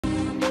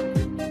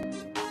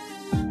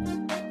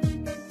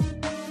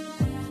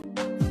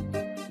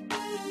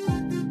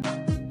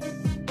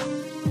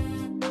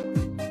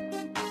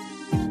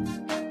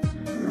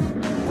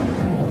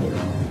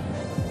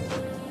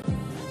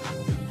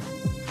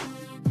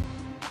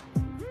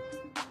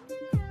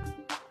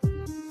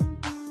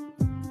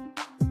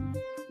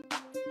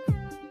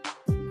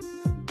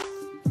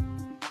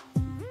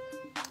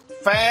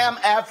Fam,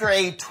 after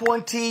a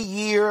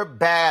 20-year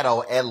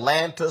battle,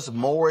 Atlanta's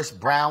Morris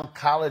Brown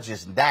College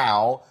is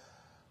now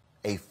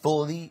a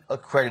fully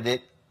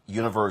accredited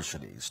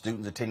university.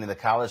 Students attending the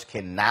college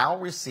can now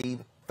receive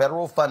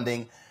federal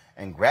funding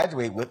and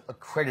graduate with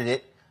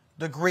accredited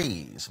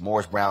degrees.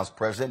 Morris Brown's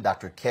president,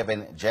 Dr.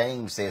 Kevin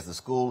James, says the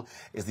school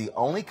is the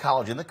only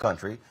college in the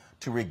country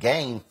to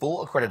regain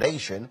full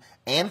accreditation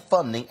and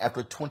funding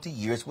after 20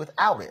 years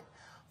without it.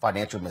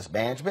 Financial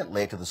mismanagement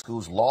led to the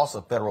school's loss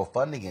of federal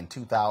funding in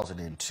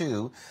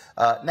 2002.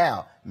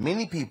 Now,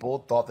 many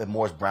people thought that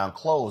Morris Brown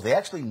closed. They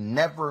actually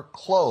never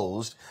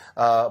closed,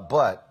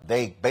 but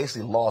they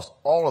basically lost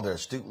all of their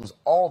students,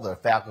 all of their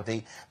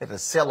faculty. They had to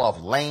sell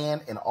off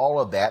land and all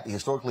of that. The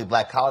historically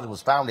black college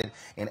was founded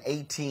in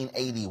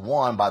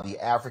 1881 by the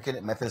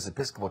African Methodist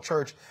Episcopal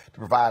Church to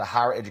provide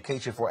higher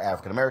education for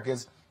African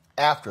Americans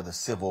after the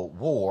Civil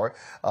War.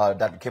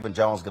 Dr. Kevin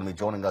Jones is going to be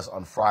joining us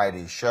on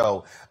Friday's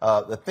show.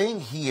 The thing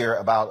here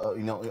about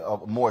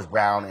Morris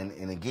Brown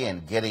and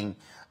again getting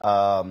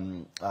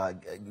getting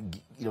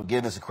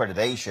this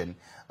accreditation,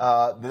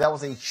 that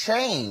was a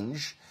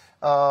change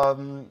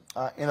in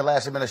the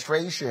last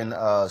administration,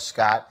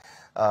 Scott.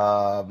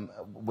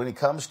 When it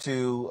comes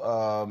to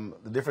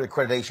the different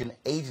accreditation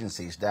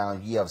agencies, now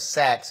you have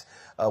SACS,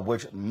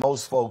 which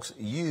most folks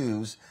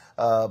use,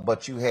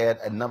 but you had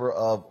a number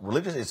of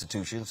religious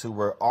institutions who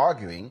were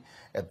arguing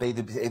that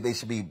they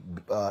should be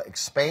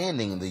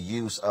expanding the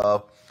use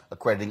of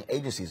accrediting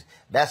agencies.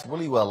 That's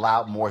really what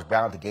allowed Morris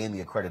Brown to gain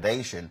the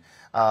accreditation.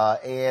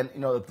 And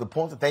the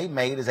point that they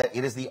made is that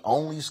it is the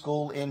only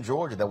school in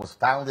Georgia that was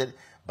founded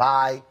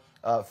by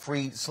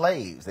freed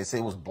slaves. They say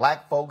it was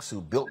black folks who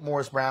built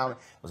Morris Brown. It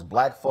was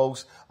black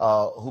folks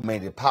who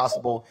made it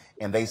possible,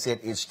 and they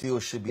said it still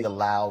should be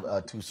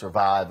allowed to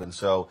survive. And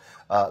so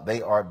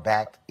they are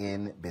back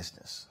in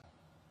business.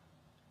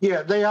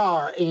 Yeah, they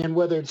are. And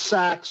whether it's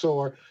SACS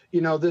or,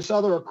 this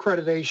other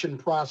accreditation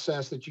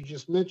process that you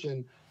just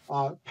mentioned,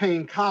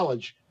 Payne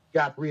College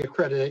got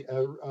accredited,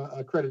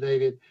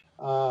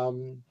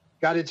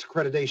 got its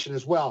accreditation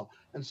as well.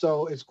 And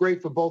so it's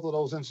great for both of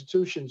those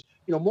institutions.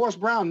 Morris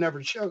Brown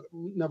never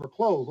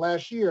closed.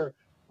 Last year,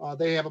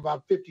 they have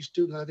about 50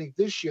 students. I think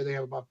this year they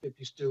have about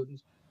 50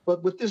 students.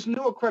 But with this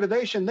new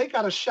accreditation, they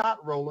got a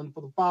shot, Roland,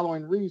 for the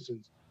following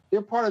reasons.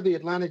 They're part of the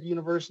Atlantic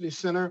University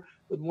Center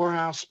with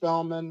Morehouse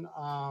Spelman,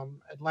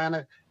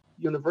 Atlanta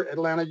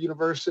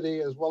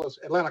University, as well as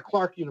Atlanta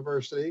Clark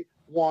University.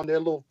 They're a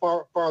little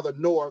farther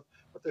north,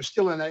 but they're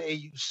still in the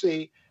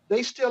AUC.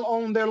 They still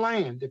own their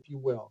land, if you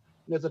will.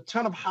 There's a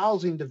ton of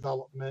housing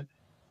development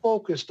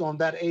focused on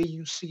that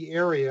AUC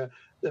area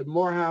that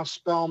Morehouse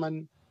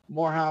Spelman,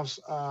 Morehouse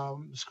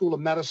School of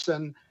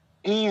Medicine,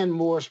 and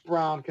Morris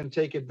Brown can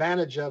take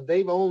advantage of.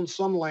 They've owned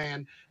some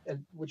land,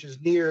 which is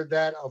near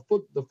that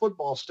the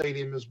football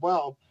stadium as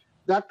well.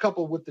 That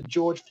coupled with the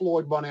George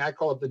Floyd money, I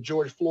call it the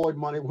George Floyd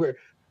money, where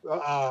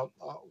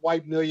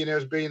white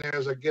millionaires,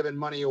 billionaires are giving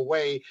money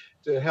away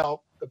to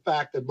help the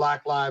fact that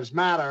Black Lives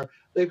Matter.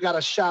 They've got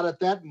a shot at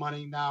that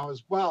money now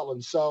as well.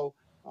 And so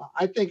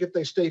I think if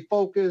they stay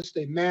focused,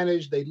 they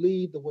manage, they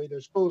lead the way they're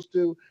supposed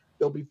to,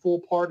 they'll be full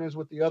partners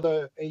with the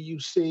other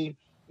AUC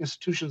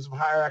institutions of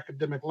higher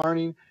academic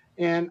learning.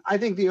 And I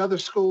think the other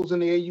schools in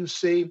the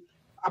AUC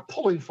are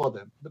pulling for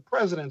them. The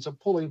presidents are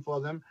pulling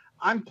for them.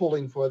 I'm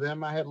pulling for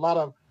them. I had a lot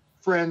of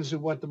friends who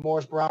went to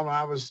Morris Brown when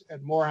I was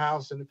at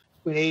Morehouse in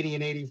between 80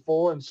 and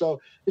 84. And so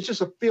it's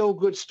just a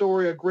feel-good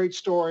story, a great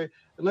story.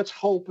 And let's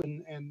hope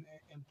and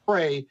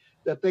pray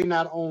that they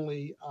not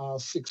only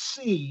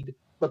succeed,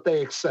 but they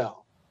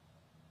excel.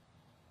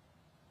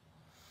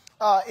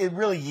 It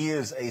really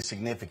is a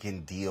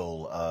significant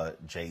deal,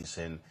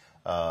 Jason.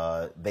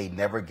 They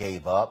never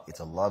gave up. It's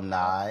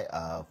alumni.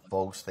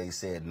 Folks, they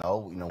said,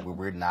 no,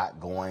 we're not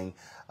going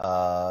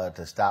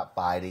to stop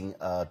fighting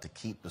to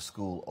keep the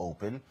school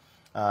open.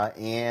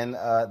 And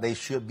they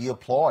should be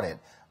applauded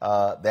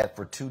that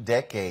for 2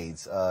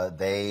 decades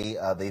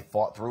they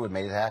fought through and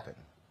made it happen.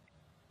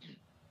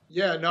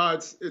 Yeah, no,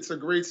 it's a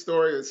great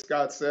story, as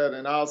Scott said.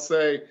 And I'll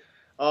say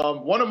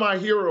one of my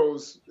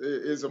heroes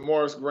is a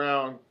Morris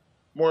Brown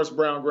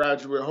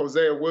graduate,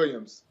 Hosea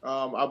Williams.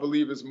 I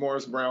believe is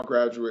Morris Brown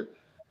graduate.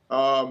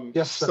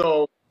 Yes, sir.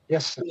 So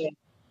yes, sir.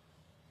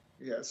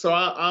 Yeah. So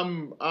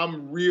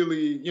I'm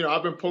really,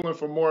 I've been pulling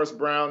for Morris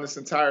Brown this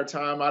entire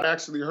time. I'd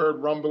actually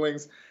heard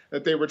rumblings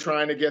that they were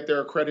trying to get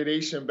their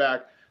accreditation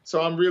back. So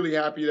I'm really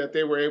happy that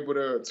they were able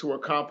to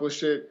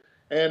accomplish it.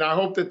 And I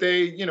hope that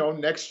they,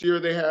 next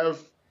year they have,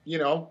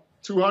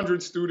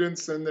 200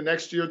 students, and the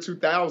next year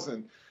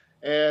 2,000,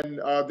 and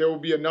there will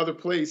be another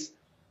place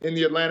in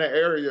the Atlanta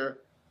area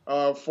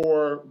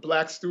for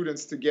Black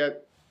students to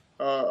get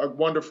a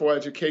wonderful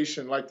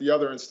education like the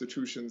other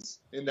institutions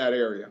in that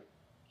area.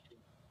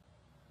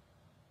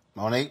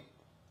 Monique?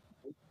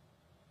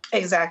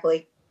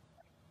 Exactly.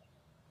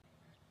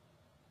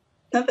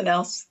 Nothing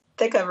else.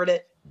 They covered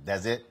it.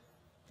 That's it?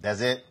 That's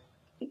it?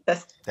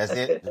 That's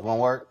it? It won't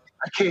work?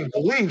 I can't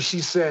believe she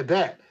said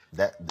that.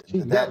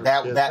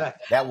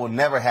 That will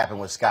never happen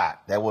with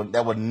Scott. That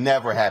will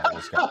never happen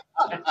with Scott.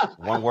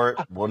 One word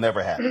will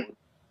never happen.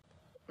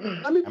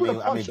 Let me put a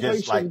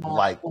punctuation just like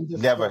mark on this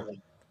never.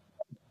 story.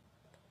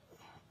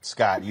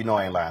 Scott, you know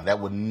I ain't lying. That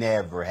would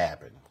never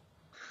happen.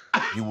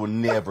 You will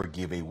never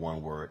give a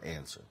one-word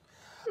answer.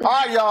 All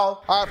right,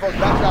 y'all. All right, folks.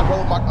 Back to our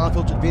Roland Mark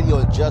Unfiltered video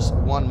in just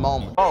one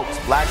moment. Folks,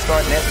 Black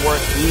Star Network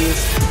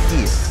is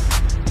here.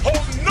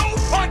 Hold no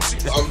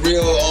punches. I'm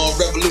real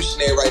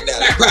revolutionary right now.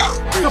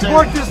 Black power.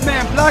 Support this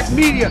man, Black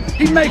Media.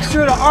 He makes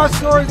sure that our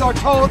stories are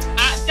told.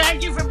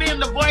 Thank you for being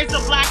the voice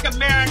of Black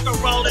America,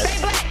 Roland.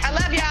 Stay black. I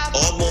love y'all.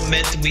 All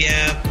momentum we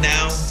have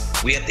now,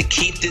 we have to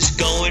keep this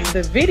going.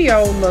 The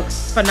video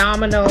looks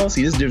phenomenal.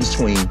 See, this difference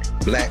between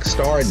Black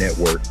Star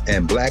Network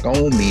and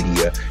Black-owned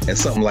media and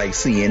something like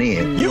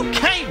CNN. You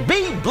can't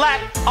be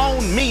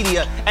Black-owned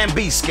media and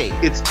be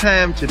scared. It's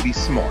time to be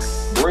smart.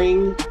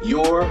 Bring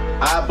your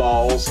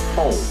eyeballs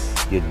home.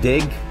 You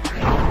dig?